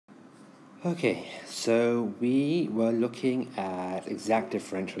Okay, so we were looking at exact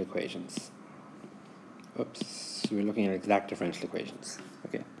differential equations. Oops, we were looking at exact differential equations.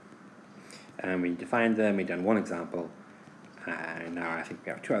 Okay. And we defined them, we've done one example, and now I think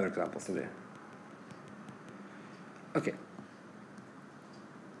we have two other examples to do. Okay.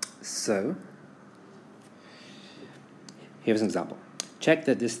 So, here's an example. Check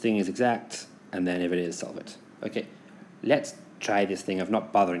that this thing is exact, and then if it is, solve it. Okay, let's try this thing of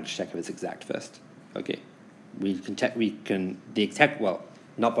not bothering to check if it's exact first. Okay, we can check,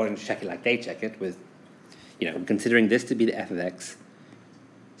 not bothering to check it like they check it with, considering this to be the f of x.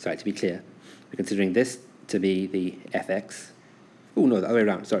 Sorry, to be clear, we're considering this to be the fx. Oh no, the other way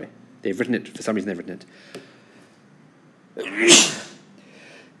around, sorry. They've written it, for some reason they've written it.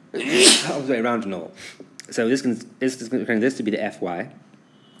 All the way around to normal. So this is considering this to be the fy.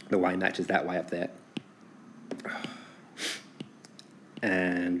 The y matches that y up there.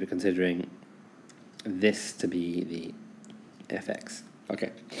 And we're considering this to be the fx.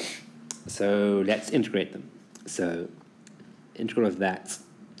 Okay, so let's integrate them. So integral of fx,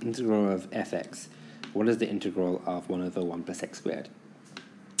 what is the integral of 1 over 1 plus x squared?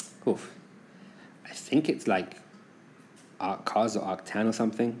 Oof. I think it's like arc cos or arc tan or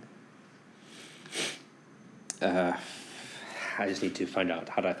something. I just need to find out.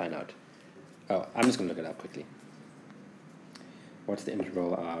 How do I find out? Oh, I'm just going to look it up quickly. What's the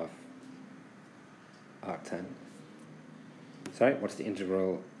integral of arctan? Sorry, what's the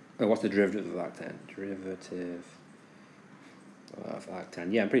integral? Oh, what's the derivative of arctan? Derivative of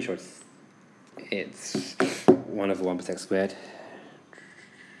arctan. Yeah, I'm pretty sure it's 1 over 1 plus x squared.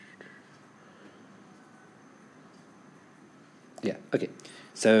 Yeah, okay.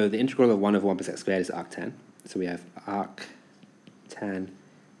 So the integral of 1 over 1 plus x squared is arctan. So we have arctan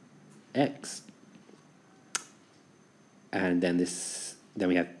x, and then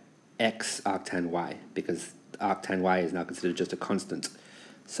we have x arctan y, because arctan y is now considered just a constant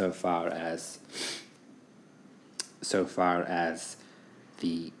so far as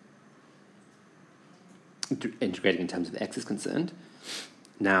the integrating in terms of x is concerned.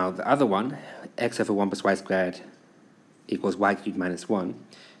 Now the other one, x over 1 plus y squared equals y cubed minus 1.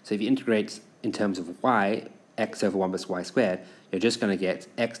 So if you integrate in terms of y, x over 1 plus y squared, you're just going to get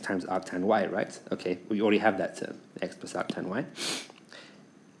x times arctan y, right? Okay, we already have that term, x plus arctan y.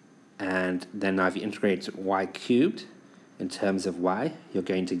 And then now if you integrate y cubed in terms of y, you're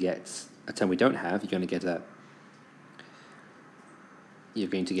going to get a term we don't have. You're going to get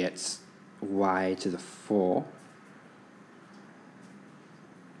y to the 4.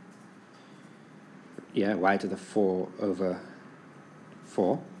 Yeah, y to the 4 over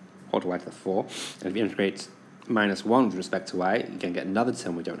 4, or to y to the 4. And if you integrate minus 1 with respect to y, you can get another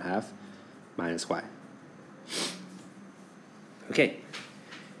term we don't have, minus y. Okay,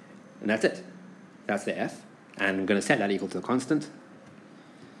 and that's it. That's the f, and I'm going to set that equal to a constant.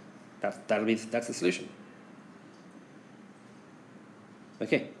 That's the solution.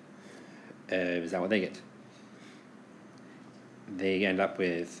 Okay, is that what they get? They end up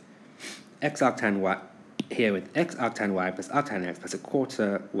with x arctan y, here with x arctan y plus arctan x plus a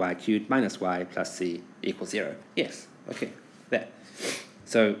quarter y cubed minus y plus c equals 0. Yes, okay, there.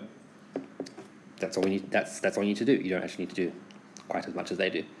 So that's all we need. That's all you need to do. You don't actually need to do quite as much as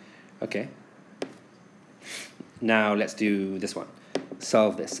they do. Okay. Now let's do this one.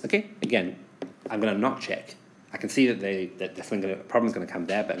 Solve this. Okay. Again, I'm going to not check. I can see that the problem's going to come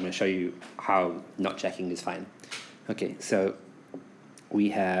there, but I'm going to show you how not checking is fine. Okay. So we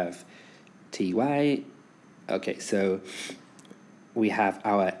have ty. Okay. So we have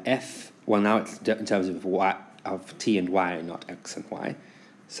our f. Well, now it's in terms of y, of t and y, not x and y.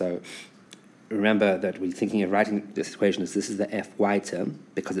 So remember that we're thinking of writing this equation as this is the fy term,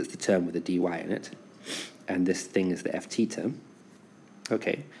 because it's the term with the dy in it, and this thing is the ft term.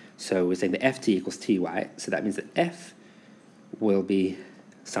 Okay, so we're saying the ft equals ty, so that means that f will be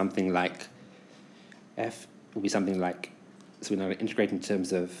something like, so we're going to integrate in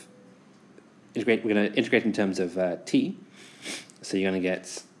terms of, t, so you're going to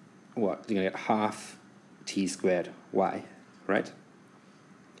get, what? You're going to get half t squared y, right?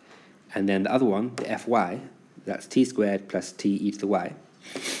 And then the other one, the fy, that's t squared plus t e to the y.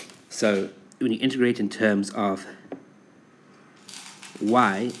 So when you integrate in terms of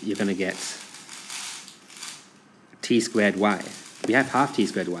y, you're going to get t squared y. We have half t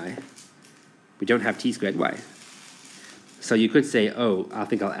squared y. We don't have t squared y. So you could say, oh, I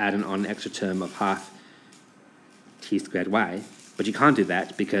think I'll add an extra term of half t squared y. But you can't do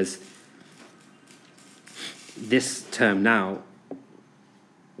that because this term now,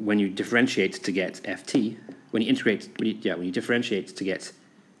 when you differentiate to get ft, when you differentiate to get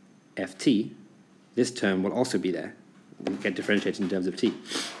ft, this term will also be there. We'll get differentiated in terms of t.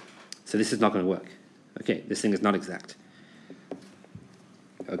 So this is not going to work. Okay, this thing is not exact.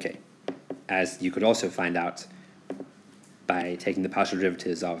 Okay, as you could also find out by taking the partial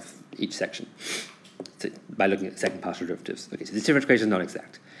derivatives of each section, so by looking at the second partial derivatives. Okay, so this differential equation is not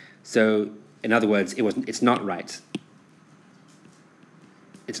exact. So in other words, it's not right.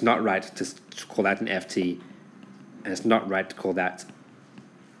 It's not right to call that an ft, and it's not right to call that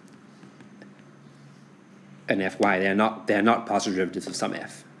an fy. They are not partial derivatives of some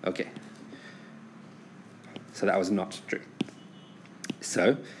f. Okay. So that was not true.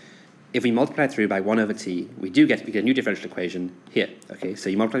 So if we multiply through by 1 over t, we get a new differential equation here. Okay, so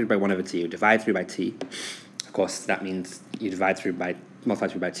you multiply through by 1 over t, you divide through by t. Of course, that means you multiply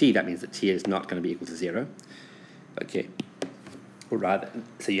through by t, that means that t is not going to be equal to 0. Okay, or rather,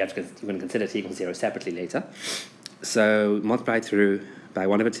 so you're going to consider t equals 0 separately later. So multiply through by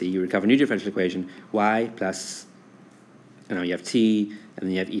 1 over t, you recover a new differential equation, y plus, and now you have t, and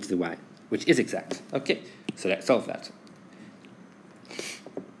then you have e to the y, which is exact. Okay, so let's solve that.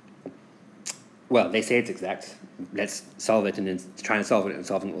 Well, they say it's exact. Let's solve it and then try and solve it and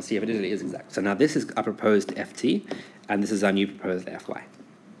solve it. We'll see if it really is exact. So now this is our proposed ft, and this is our new proposed fy.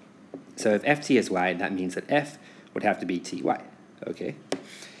 So if ft is y, that means that f would have to be ty. Okay.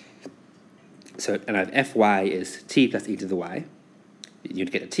 So and if fy is t plus e to the y,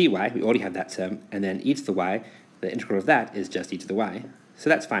 you'd get a ty. We already have that term, and then e to the y. The integral of that is just e to the y. So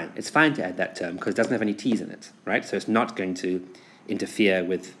that's fine. It's fine to add that term because it doesn't have any t's in it, right? So it's not going to interfere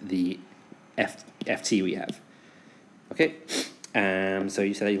with the ft we have. Okay, so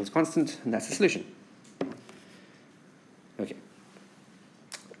you set that equals constant, and that's the solution. Okay.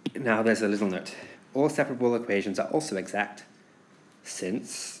 Now there's a little note. All separable equations are also exact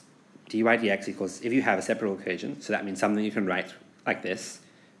since dy dx equals, if you have a separable equation, so that means something you can write like this.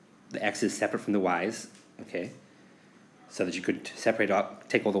 The x is separate from the y's, okay? So that you could separate out,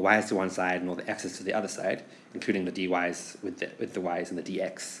 take all the y's to one side and all the x's to the other side, including the dy's with the y's and the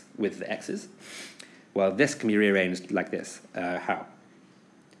dx with the x's. Well, this can be rearranged like this. How?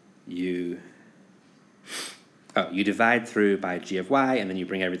 You divide through by g of y, and then you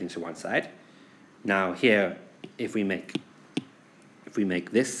bring everything to one side. Now here, if we make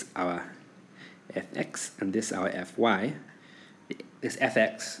this our fx and this our fy, this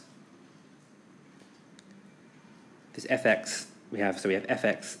fx we have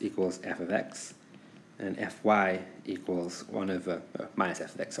fx equals f of x, and fy equals 1 over, minus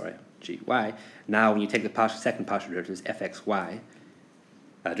f of x, sorry, gy. Now when you take the second partial derivative, is fxy,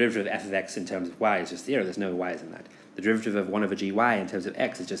 derivative of f of x in terms of y is just 0, there's no y's in that. The derivative of 1 over gy in terms of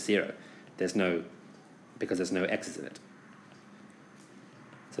x is just 0, because there's no x's in it.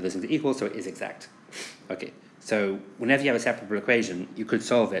 So this is equal, so it is exact. Okay, so whenever you have a separable equation, you could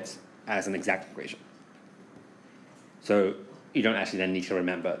solve it as an exact equation. So you don't actually then need to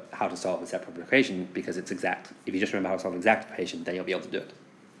remember how to solve a separable equation because it's exact. If you just remember how to solve an exact equation, then you'll be able to do it.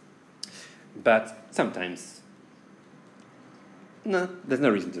 But sometimes, no, there's no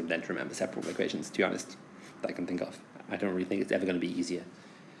reason to then remember separable equations, to be honest, that I can think of. I don't really think it's ever going to be easier.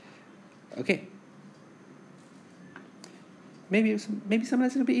 Okay. Maybe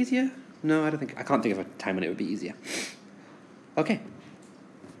sometimes it'll be easier? No, I can't think of a time when it would be easier. Okay.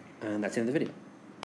 And that's the end of the video.